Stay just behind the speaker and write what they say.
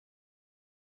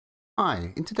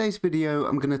Hi, in today's video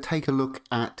I'm going to take a look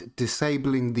at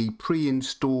disabling the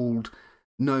pre-installed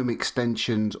GNOME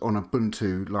extensions on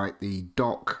Ubuntu, like the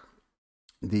dock,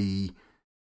 the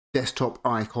desktop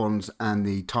icons and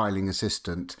the tiling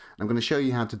assistant. I'm going to show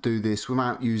you how to do this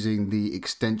without using the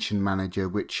extension manager,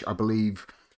 which I believe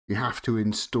you have to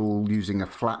install using a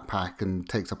Flatpak and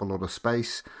takes up a lot of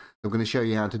space. I'm going to show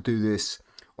you how to do this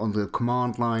on the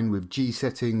command line with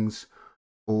GSettings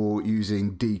or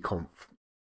using dconf.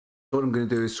 What I'm going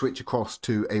to do is switch across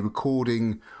to a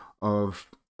recording of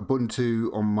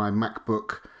Ubuntu on my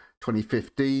MacBook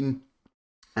 2015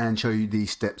 and show you the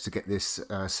steps to get this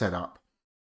set up.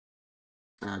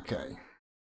 Okay.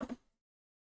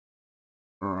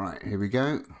 All right, here we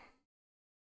go.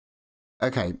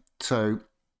 Okay, so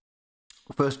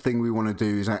first thing we want to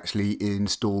do is actually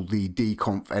install the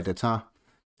dconf editor,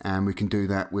 and we can do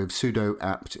that with sudo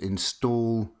apt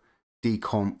install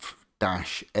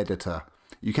dconf-editor.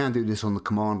 You can do this on the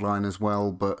command line as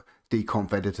well, but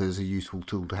dconf editor is a useful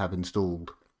tool to have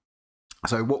installed.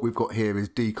 So what we've got here is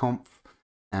dconf,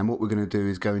 and what we're going to do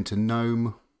is go into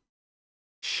GNOME.shell.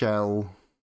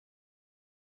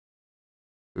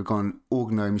 We've gone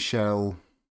org.gnome.shell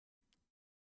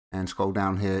and scroll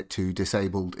down here to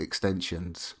disabled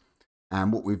extensions.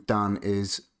 And what we've done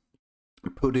is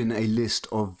put in a list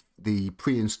of the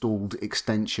pre-installed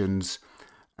extensions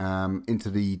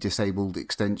into the disabled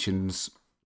extensions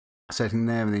setting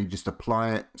there, and then you just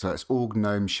apply it. So it's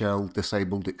org.gnome.shell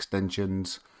disabled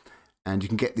extensions, and you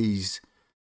can get these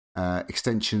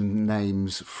extension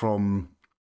names from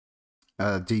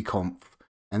dconf,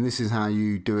 and this is how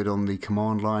you do it on the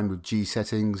command line with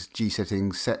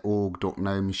gsettings set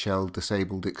org.gnome.shell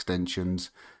disabled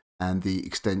extensions, and the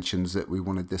extensions that we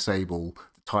want to disable: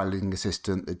 the tiling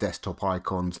assistant, the desktop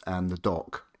icons and the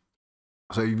dock.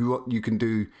 So you can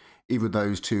do either of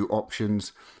those two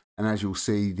options, and as you'll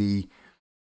see, the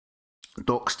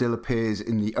dock still appears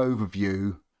in the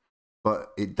overview,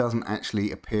 but it doesn't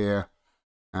actually appear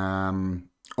on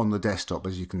the desktop,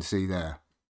 as you can see there.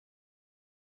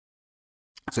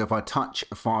 So if I touch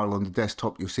a file on the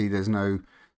desktop, you'll see there's no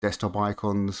desktop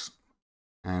icons,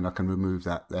 and I can remove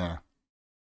that there.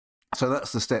 So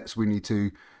that's the steps we need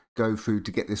to go through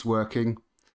to get this working.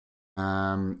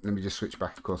 Let me just switch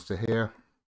back across to here.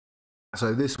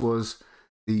 So this was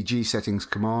the GSettings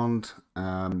command,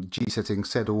 GSettings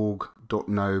set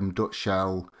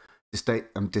org.gnome.shell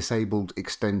disabled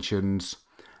extensions.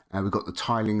 We've got the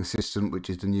tiling assistant, which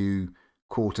is the new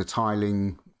quarter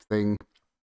tiling thing.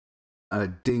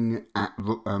 Ding at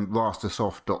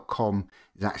rastersoft.com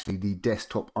is actually the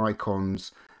desktop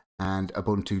icons, and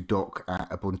ubuntu-dock at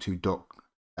ubuntu.com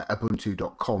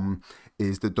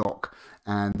is the dock.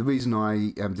 And the reason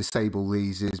I disable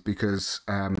these is because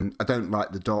I don't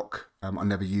like the dock. I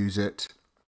never use it,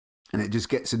 and it just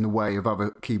gets in the way of other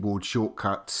keyboard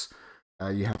shortcuts.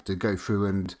 You have to go through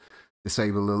and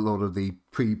disable a lot of the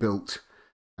pre-built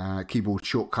keyboard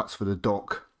shortcuts for the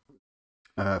dock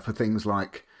for things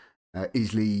like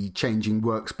easily changing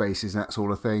workspaces, that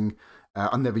sort of thing.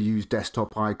 I never use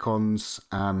desktop icons,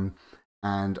 and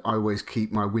I always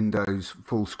keep my windows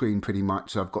full screen pretty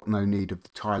much, so I've got no need of the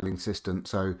tiling assistant.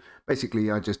 So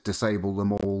basically I just disable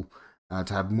them all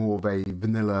to have more of a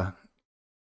vanilla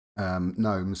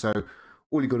GNOME. So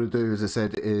all you got to do, as I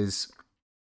said, is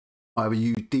either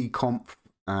use dconf,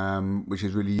 which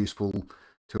is really useful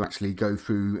to actually go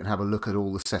through and have a look at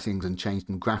all the settings and change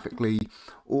them graphically,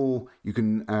 or you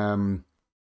can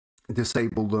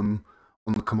disable them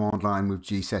on the command line with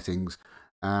GSettings.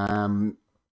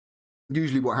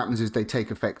 Usually what happens is they take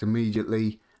effect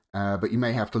immediately, but you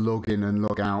may have to log in and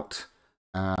log out.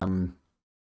 Some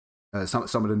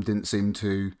of them didn't seem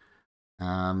to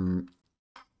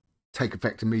take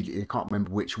effect immediately. I can't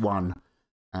remember which one.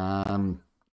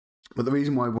 But the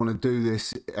reason why I want to do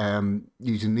this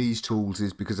using these tools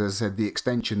is because, as I said, the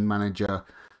extension manager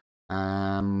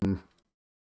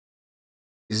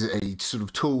is a sort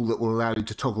of tool that will allow you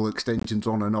to toggle extensions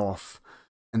on and off,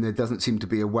 and there doesn't seem to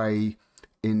be a way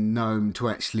in GNOME to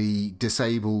actually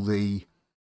disable the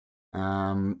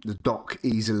dock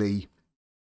easily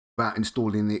without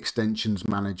installing the extensions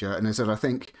manager. And as I said, I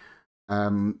think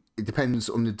it depends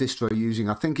on the distro you're using.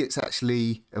 I think it's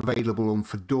actually available on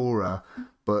Fedora,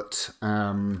 but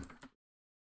let's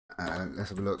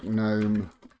have a look. GNOME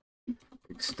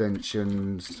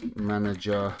extensions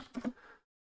manager.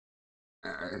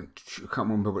 I can't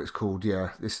remember what it's called.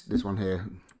 Yeah, this one here.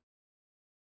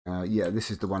 Yeah,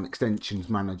 this is the one, extensions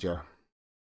manager.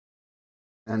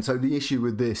 And so the issue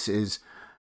with this is,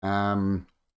 as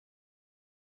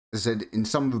I said, in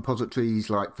some repositories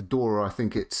like Fedora, I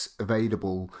think it's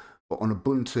available, but on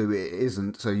Ubuntu it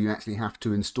isn't, so you actually have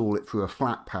to install it through a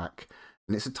Flatpak.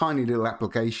 And it's a tiny little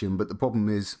application, but the problem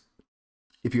is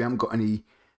if you haven't got any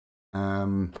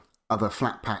other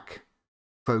Flatpak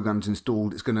programs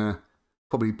installed, it's going to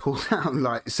probably pull down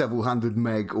like several hundred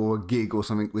meg or a gig or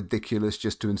something ridiculous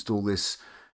just to install this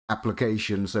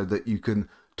application so that you can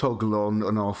toggle on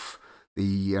and off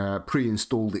the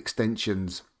pre-installed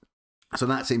extensions. So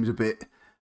that seems a bit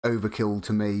overkill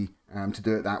to me to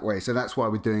do it that way. So that's why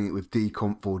we're doing it with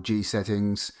dconf or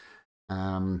GSettings,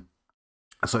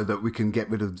 so that we can get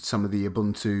rid of some of the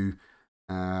Ubuntu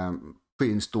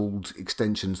pre-installed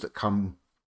extensions that come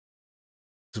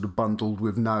sort of bundled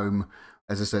with GNOME.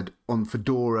 As I said, on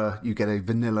Fedora you get a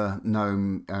vanilla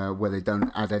GNOME where they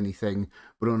don't add anything,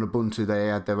 but on Ubuntu they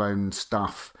add their own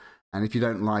stuff, and if you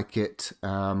don't like it,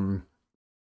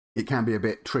 it can be a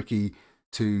bit tricky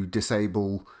to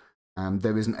disable.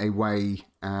 There isn't a way.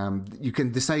 You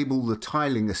can disable the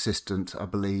tiling assistant, I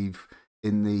believe,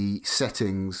 in the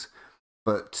settings,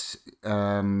 but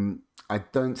I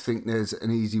don't think there's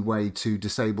an easy way to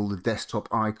disable the desktop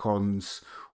icons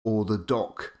or the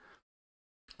dock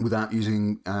without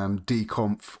using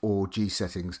dconf or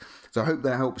GSettings. So I hope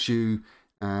that helps you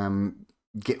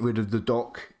get rid of the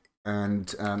dock and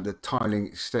the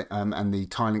tiling and the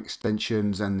tiling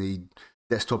extensions and the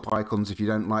desktop icons if you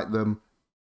don't like them.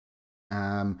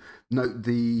 Note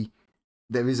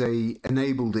there is a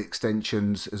enabled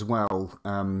extensions as well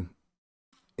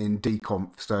in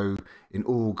dconf. So in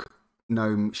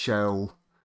org.gnome.shell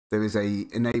there is a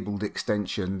enabled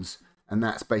extensions, and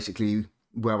that's basically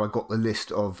where I got the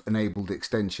list of enabled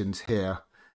extensions here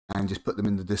and just put them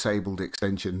in the disabled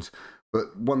extensions.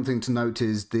 But one thing to note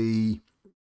is the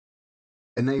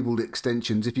enabled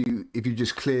extensions, if you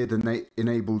just clear the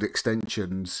enabled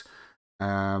extensions,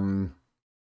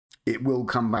 it will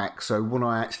come back. So what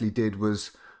I actually did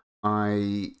was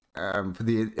for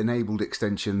the enabled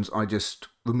extensions, I just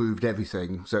removed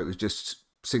everything. So it was just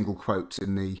single quotes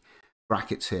in the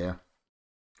brackets here.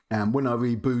 And when I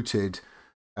rebooted,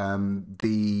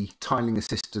 the tiling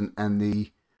assistant and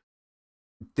the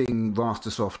ding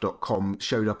rastersoft.com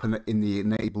showed up in the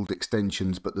enabled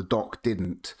extensions, but the dock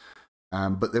didn't.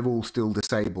 But they're all still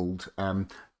disabled.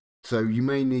 So you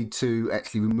may need to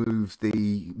actually remove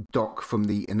the dock from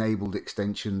the enabled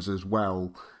extensions as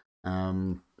well.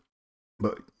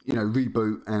 But you know,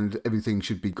 reboot and everything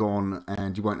should be gone,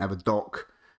 and you won't have a dock.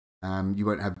 You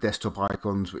won't have desktop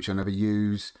icons, which I never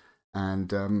use,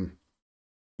 and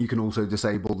you can also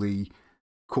disable the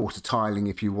quarter tiling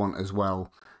if you want as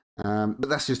well. But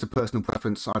that's just a personal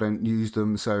preference. I don't use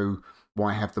them, so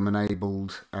why have them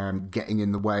enabled? Getting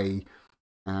in the way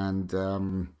and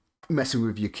messing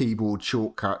with your keyboard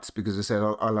shortcuts, because I said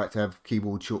I like to have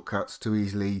keyboard shortcuts to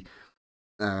easily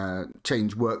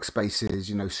change workspaces,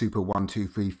 you know, super 1, 2,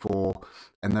 3, 4,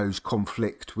 and those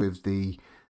conflict with the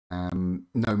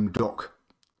GNOME.dock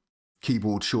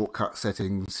keyboard shortcut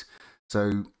settings.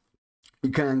 So you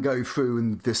can go through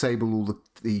and disable all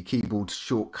the keyboard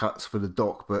shortcuts for the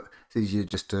dock, but it's easier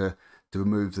just to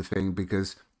remove the thing,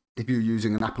 because if you're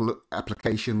using an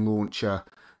application launcher,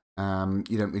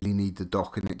 you don't really need the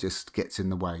dock and it just gets in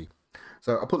the way.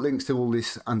 So I'll put links to all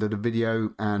this under the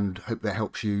video, and hope that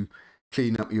helps you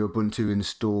clean up your Ubuntu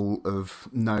install of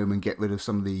GNOME and get rid of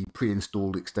some of the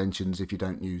pre-installed extensions if you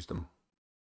don't use them.